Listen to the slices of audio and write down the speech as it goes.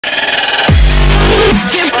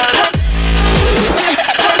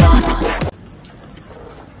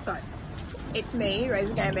it's me,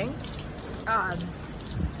 Razor Gaming.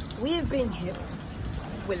 We have been hit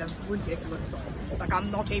with a ridiculous storm. Like,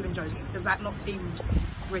 I'm not even joking. Does that not seem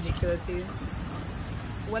ridiculous to you?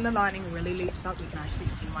 When the lightning really leaps up, you can actually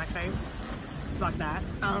see my face. Like that.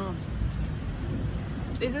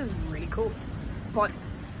 This is really cool. But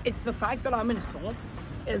it's the fact that I'm in a storm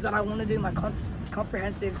is that I want to do my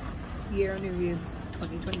comprehensive year in review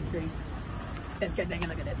 2023. Let's get taking a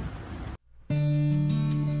look at it.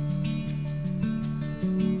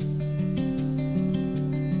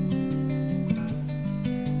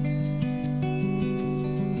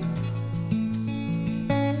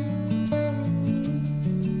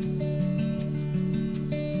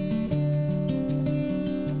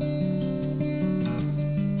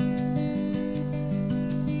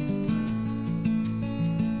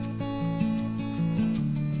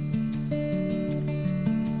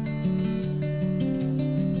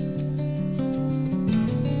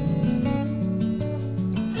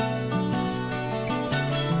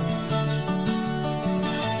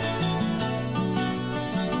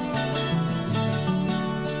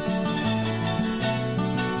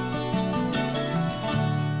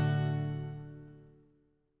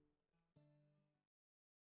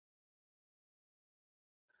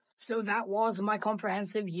 So that was my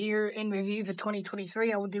comprehensive year in review for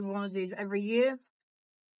 2023. I will do one of these every year.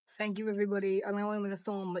 Thank you, everybody. I know I'm in a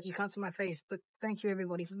storm, but you can't see my face. But thank you,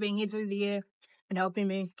 everybody, for being here through the year and helping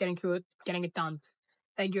me getting through it, getting it done.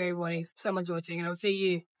 Thank you, everybody, so much for watching, and I'll see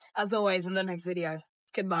you, as always, in the next video.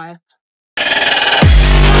 Goodbye.